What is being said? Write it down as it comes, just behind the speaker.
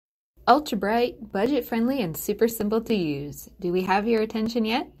Ultra bright, budget-friendly, and super simple to use. Do we have your attention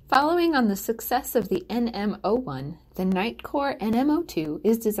yet? Following on the success of the NM01, the NITECORE NM02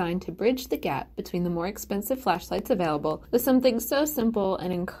 is designed to bridge the gap between the more expensive flashlights available with something so simple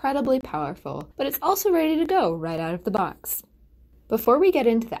and incredibly powerful, but it's also ready to go right out of the box. Before we get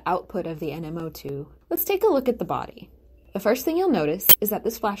into the output of the NM02, let's take a look at the body. The first thing you'll notice is that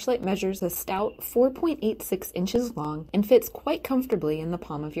this flashlight measures a stout 4.86 inches long and fits quite comfortably in the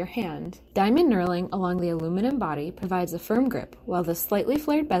palm of your hand. Diamond knurling along the aluminum body provides a firm grip, while the slightly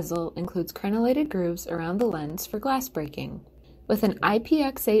flared bezel includes crenellated grooves around the lens for glass breaking. With an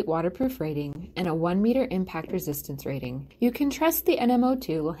IPX8 waterproof rating and a 1 meter impact resistance rating, you can trust the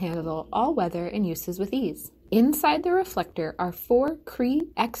NM02 will handle all weather and uses with ease. Inside the reflector are 4 Cree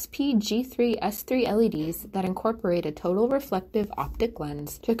XP-G3S3 LEDs that incorporate a total reflective optic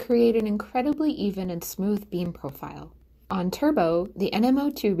lens to create an incredibly even and smooth beam profile. On turbo, the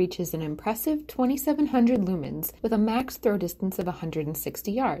NM02 reaches an impressive 2700 lumens with a max throw distance of 160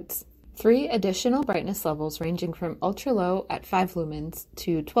 yards. 3 additional brightness levels ranging from ultra-low at 5 lumens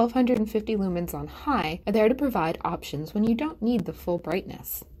to 1250 lumens on high are there to provide options when you don't need the full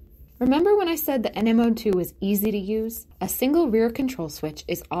brightness. Remember when I said the NM02 was easy to use? A single rear control switch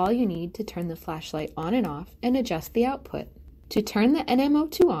is all you need to turn the flashlight on and off and adjust the output. To turn the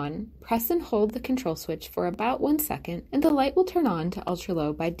NM02 on, press and hold the control switch for about 1 second and the light will turn on to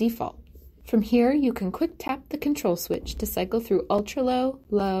ultra-low by default. From here, you can quick tap the control switch to cycle through ultra-low,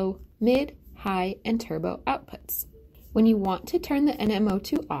 low, mid, high, and turbo outputs. When you want to turn the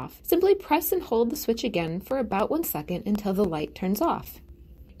NM02 off, simply press and hold the switch again for about 1 second until the light turns off.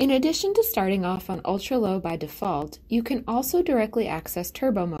 In addition to starting off on ultra-low by default, you can also directly access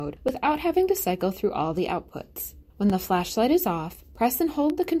turbo mode without having to cycle through all the outputs. When the flashlight is off, press and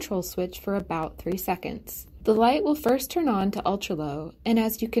hold the control switch for about 3 seconds. The light will first turn on to ultra-low, and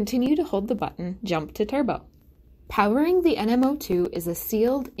as you continue to hold the button, jump to turbo. Powering the NM02 is a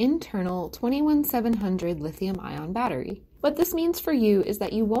sealed internal 21700 lithium-ion battery. What this means for you is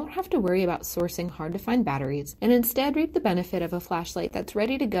that you won't have to worry about sourcing hard-to-find batteries and instead reap the benefit of a flashlight that's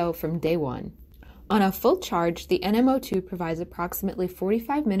ready to go from day one. On a full charge, the NM02 provides approximately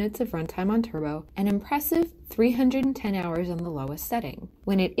 45 minutes of runtime on turbo and impressive 310 hours on the lowest setting.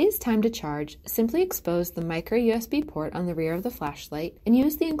 When it is time to charge, simply expose the micro USB port on the rear of the flashlight and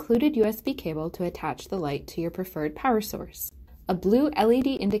use the included USB cable to attach the light to your preferred power source. A blue LED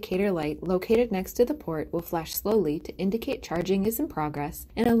indicator light located next to the port will flash slowly to indicate charging is in progress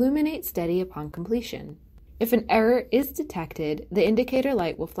and illuminate steady upon completion. If an error is detected, the indicator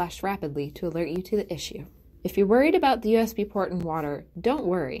light will flash rapidly to alert you to the issue. If you're worried about the USB port in water, don't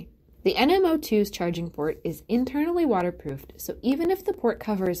worry. The NM02's charging port is internally waterproofed, so even if the port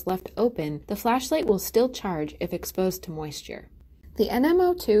cover is left open, the flashlight will still charge if exposed to moisture. The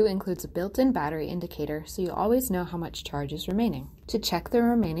NM02 includes a built-in battery indicator, so you always know how much charge is remaining. To check the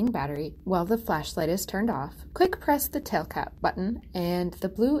remaining battery while the flashlight is turned off, quick press the tail cap button and the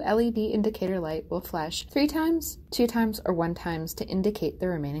blue LED indicator light will flash 3 times, 2 times, or 1 times to indicate the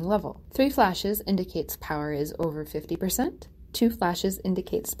remaining level. 3 flashes indicates power is over 50%, 2 flashes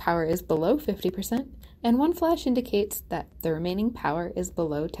indicates power is below 50%, and 1 flash indicates that the remaining power is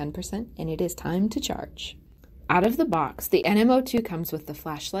below 10% and it is time to charge. Out of the box, the NM02 comes with the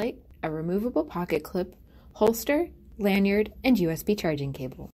flashlight, a removable pocket clip, holster, lanyard, and USB charging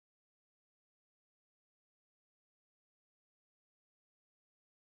cable.